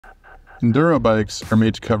Enduro bikes are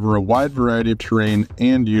made to cover a wide variety of terrain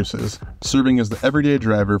and uses, serving as the everyday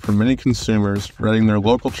driver for many consumers riding their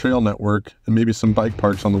local trail network and maybe some bike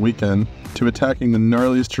parks on the weekend, to attacking the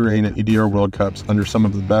gnarliest terrain at EDR World Cups under some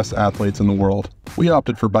of the best athletes in the world. We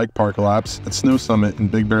opted for bike park laps at Snow Summit in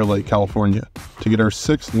Big Bear Lake, California, to get our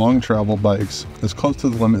 6 long travel bikes as close to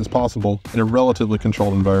the limit as possible in a relatively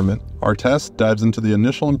controlled environment. Our test dives into the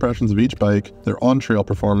initial impressions of each bike, their on-trail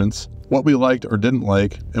performance, what we liked or didn't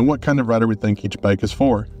like, and what kind of rider we think each bike is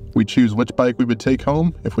for. We choose which bike we would take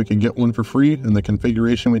home if we could get one for free in the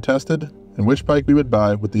configuration we tested, and which bike we would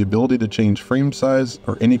buy with the ability to change frame size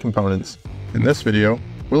or any components. In this video,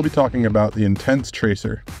 we'll be talking about the Intense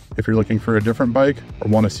Tracer. If you're looking for a different bike or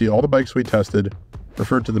want to see all the bikes we tested,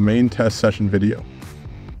 refer to the main test session video.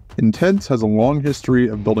 Intense has a long history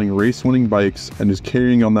of building race-winning bikes and is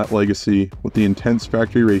carrying on that legacy with the Intense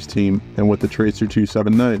factory race team and with the Tracer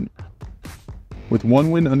 279. With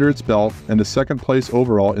 1 win under its belt and a 2nd place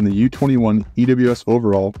overall in the U21 EWS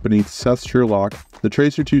overall beneath Seth Sherlock, the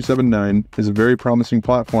Tracer 279 is a very promising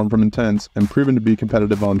platform from Intense and proven to be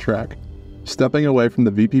competitive on track. Stepping away from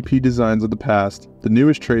the VPP designs of the past, the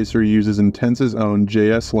newest Tracer uses Intense's own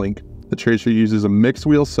JS Link. The Tracer uses a mixed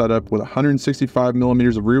wheel setup with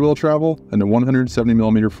 165mm of rear wheel travel and a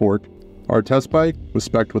 170mm fork. Our test bike was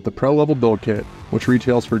spec'd with the Pro Level build kit, which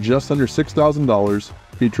retails for just under $6,000,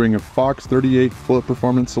 featuring a Fox 38 Float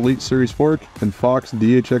Performance Elite Series fork and Fox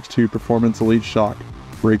DHX2 Performance Elite shock.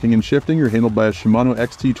 Braking and shifting are handled by a Shimano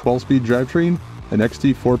XT 12-speed drivetrain and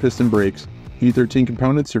XT 4-piston brakes. E13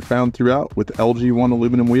 components are found throughout with LG1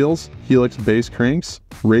 aluminum wheels, Helix base cranks,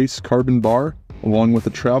 race carbon bar, along with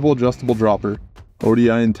a travel adjustable dropper. ODI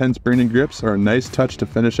Intense branded grips are a nice touch to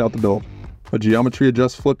finish out the build. A geometry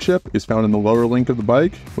adjust flip chip is found in the lower link of the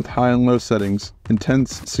bike with high and low settings.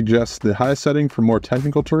 Intense suggests the high setting for more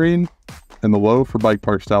technical terrain and the low for bike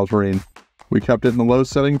park style terrain. We kept it in the low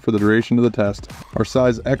setting for the duration of the test. Our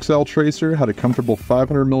size XL Tracer had a comfortable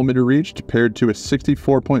 500mm reach paired to a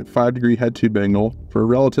 64.5 degree head tube angle for a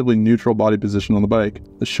relatively neutral body position on the bike.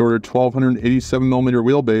 The shorter 1287mm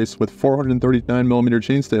wheelbase with 439mm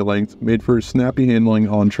chainstay length made for snappy handling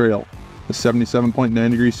on trail. The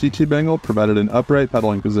 77.9 degree seat tube angle provided an upright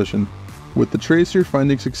pedaling position. With the Tracer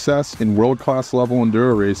finding success in world-class level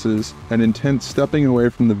enduro races and Intense stepping away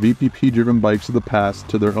from the VPP-driven bikes of the past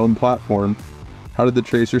to their own platform, how did the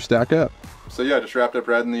Tracer stack up? So yeah, I just wrapped up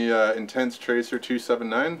riding the Intense Tracer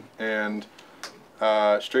 279 and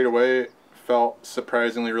straight away felt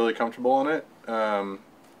surprisingly really comfortable on it.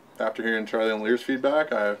 After hearing Charlie and Lear's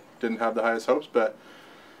feedback, I didn't have the highest hopes, but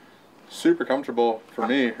super comfortable for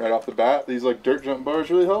me right off the bat. These like dirt jump bars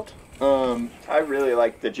really helped. I really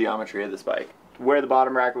like the geometry of this bike. Where the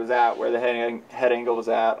bottom rack was at, where the head angle was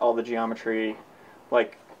at, all the geometry.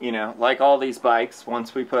 Like, you know, like all these bikes,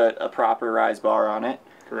 once we put a proper rise bar on it.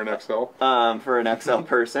 For an XL? For an XL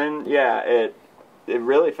person, yeah, it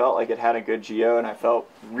really felt like it had a good geo, and I felt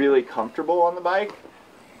really comfortable on the bike.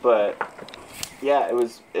 But, yeah,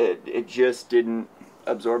 it just didn't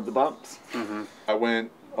absorb the bumps. I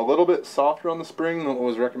went a little bit softer on the spring than what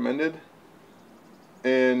was recommended,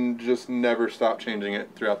 and just never stopped changing it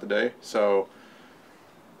throughout the day. So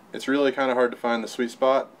it's really kind of hard to find the sweet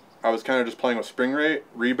spot. I was kind of just playing with spring rate.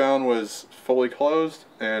 Rebound was fully closed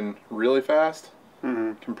and really fast.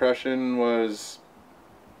 Compression was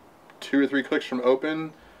 2 or 3 clicks from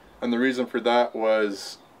open, and the reason for that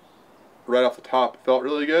was right off the top it felt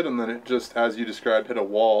really good, and then it just, as you described, hit a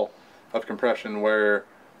wall of compression where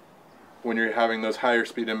when you're having those higher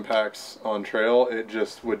speed impacts on trail, it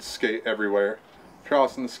just would skate everywhere.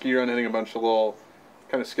 Crossing the ski run, hitting a bunch of little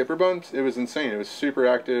kind of skipper bumps, it was insane. It was super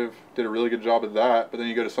active, did a really good job of that, but then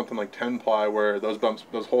you go to something like 10 ply where those bumps,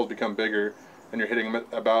 those holes become bigger, and you're hitting them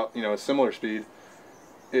at about, you know, a similar speed.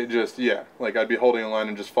 It just, yeah, like I'd be holding a line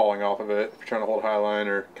and just falling off of it if you're trying to hold high line,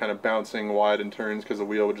 or kind of bouncing wide in turns because the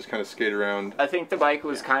wheel would just kind of skate around. I think the bike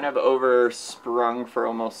was kind of oversprung for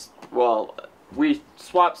almost, well, we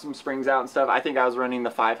swapped some springs out and stuff. I think I was running the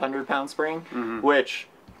 500-pound spring, which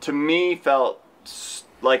to me felt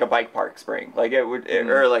like a bike park spring, like it would,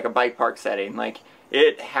 or like a bike park setting. Like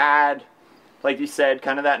it had, like you said,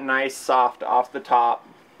 kind of that nice soft off the top,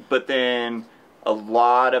 but then a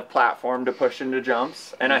lot of platform to push into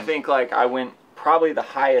jumps. And I think like I went probably the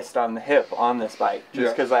highest on the hip on this bike,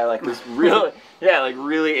 just because I like was really, like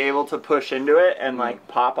really able to push into it and like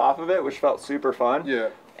pop off of it, which felt super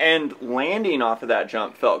fun. And landing off of that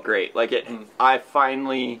jump felt great. Like it, I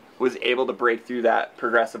finally was able to break through that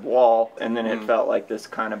progressive wall, and then it felt like this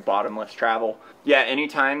kind of bottomless travel. Yeah,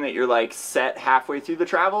 anytime that you're like set halfway through the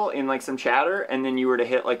travel in like some chatter, and then you were to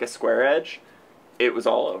hit like a square edge, it was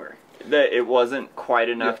all over. that it wasn't quite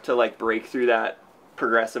enough to like break through that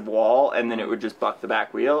progressive wall, and then it would just buck the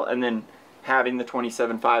back wheel, and then having the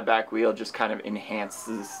 27.5 back wheel just kind of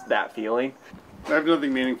enhances that feeling. I have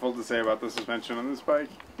nothing meaningful to say about the suspension on this bike.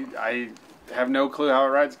 I have no clue how it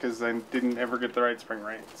rides because I didn't ever get the right spring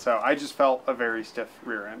rate. So I just felt a very stiff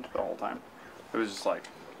rear end the whole time. It was just like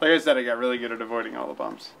I said, I got really good at avoiding all the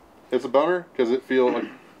bumps. It's a bummer because it feels like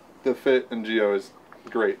the fit in Geo is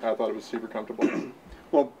great. I thought it was super comfortable.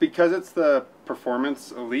 Well, because it's the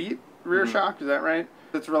Performance Elite rear shock, is that right?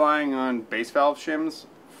 It's relying on base valve shims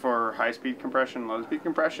for high-speed compression, low-speed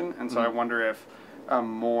compression, and so I wonder if a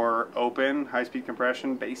more open high-speed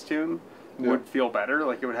compression base tune would feel better.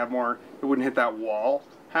 Like it would have more, it wouldn't hit that wall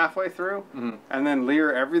halfway through. And then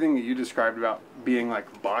Lear, everything that you described about being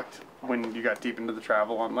like bucked when you got deep into the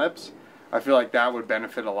travel on lips, I feel like that would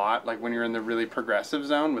benefit a lot. Like when you're in the really progressive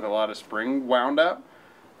zone with a lot of spring wound up,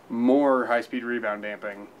 more high-speed rebound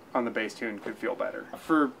damping on the base tune could feel better.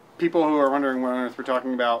 For people who are wondering what on earth we're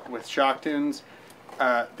talking about with shock tunes,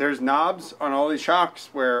 there's knobs on all these shocks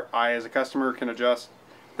where I, as a customer, can adjust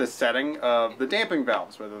the setting of the damping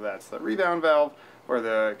valves, whether that's the rebound valve or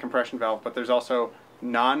the compression valve, but there's also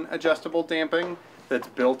non-adjustable damping that's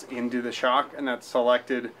built into the shock, and that's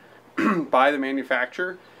selected by the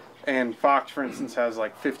manufacturer. And Fox, for instance, has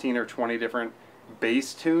like 15 or 20 different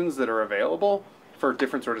base tunes that are available for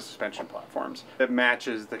different sort of suspension platforms that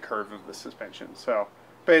matches the curve of the suspension. So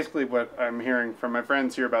basically what I'm hearing from my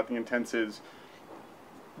friends here about the Intense is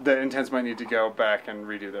the Intense might need to go back and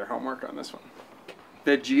redo their homework on this one.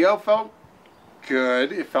 The Geo felt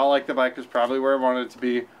good. It felt like the bike was probably where I wanted it to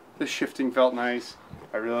be. The shifting felt nice.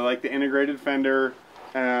 I really like the integrated fender.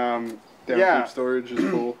 Downkeep storage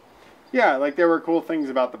is cool. Yeah, like there were cool things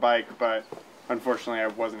about the bike, but unfortunately I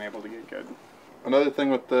wasn't able to get good. Another thing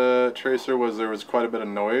with the Tracer was there was quite a bit of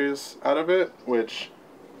noise out of it, which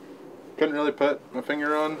couldn't really put my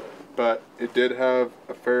finger on, but it did have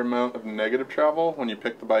a fair amount of negative travel. When you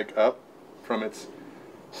pick the bike up from its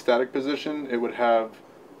static position, it would have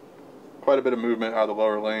quite a bit of movement out of the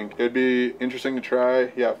lower link. It'd be interesting to try,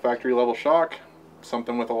 factory level shock,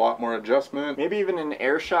 something with a lot more adjustment. Maybe even an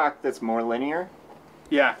air shock that's more linear.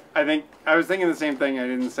 Yeah, I was thinking the same thing. I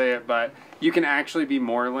didn't say it, but you can actually be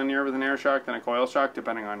more linear with an air shock than a coil shock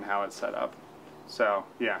depending on how it's set up. So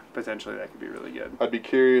yeah, potentially that could be really good. I'd be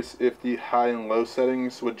curious if the high and low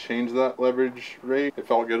settings would change that leverage rate. It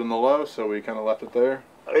felt good in the low, so we kind of left it there.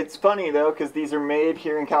 It's funny though, because these are made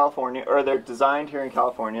here in California, or they're designed here in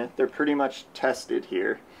California. They're pretty much tested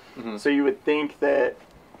here. So you would think that,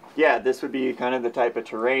 yeah, this would be kind of the type of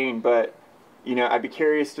terrain, but you know, I'd be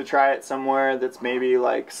curious to try it somewhere that's maybe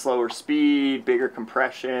like slower speed, bigger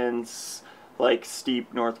compressions, like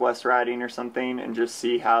steep northwest riding or something, and just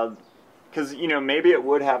see how, because you know, maybe it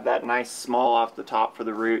would have that nice small off the top for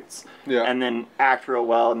the roots, and then act real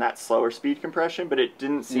well in that slower speed compression, but it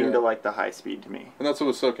didn't seem to like the high speed to me. And that's what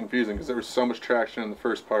was so confusing, because there was so much traction in the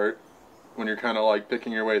first part when you're kind of like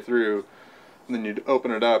picking your way through, and then you'd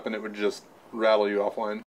open it up and it would just rattle you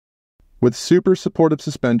offline. With super supportive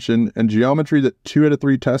suspension and geometry that 2 out of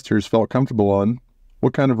 3 testers felt comfortable on,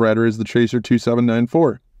 what kind of rider is the Tracer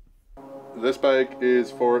 2794? This bike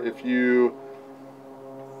is for if you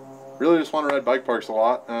really just want to ride bike parks a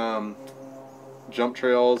lot. Jump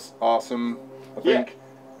trails, awesome. I think,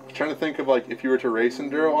 I'm trying to think of like if you were to race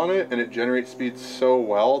enduro on it and it generates speed so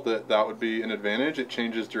well that that would be an advantage. It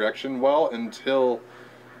changes direction well until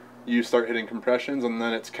you start hitting compressions, and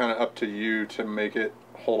then it's kind of up to you to make it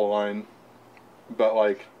hold a line. But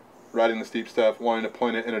like riding the steep stuff, wanting to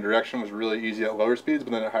point it in a direction was really easy at lower speeds,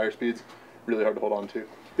 but then at higher speeds, really hard to hold on to.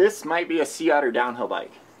 This might be a Sea Otter downhill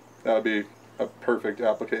bike. That would be a perfect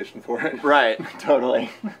application for it. Right,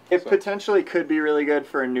 totally. It potentially could be really good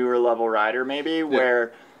for a newer level rider maybe,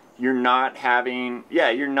 where you're not having,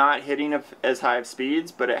 you're not hitting as high of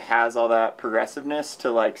speeds, but it has all that progressiveness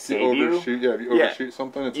to like save you. If you overshoot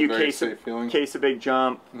something, it's a very safe feeling. Case a big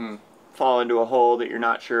jump, fall into a hole that you're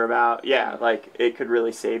not sure about. Yeah, like it could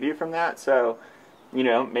really save you from that. So, you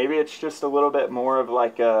know, maybe it's just a little bit more of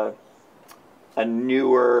like a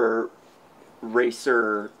newer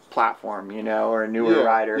racer platform, you know, or a newer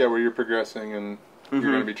rider. Yeah, where you're progressing and you're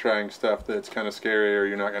going to be trying stuff that's kind of scary, or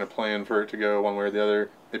you're not going to plan for it to go one way or the other.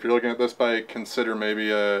 If you're looking at this bike, consider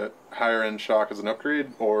maybe a higher end shock as an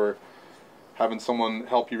upgrade, or having someone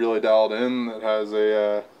help you really dial it in that has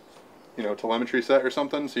a you know, telemetry set or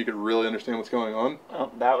something, so you could really understand what's going on.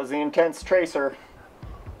 Oh, that was the Intense Tracer.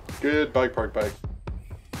 Good bike park bike.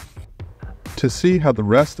 To see how the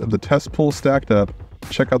rest of the test pool stacked up,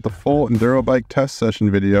 check out the full enduro bike test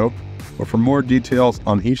session video, or for more details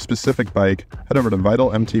on each specific bike, head over to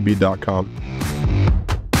vitalmtb.com.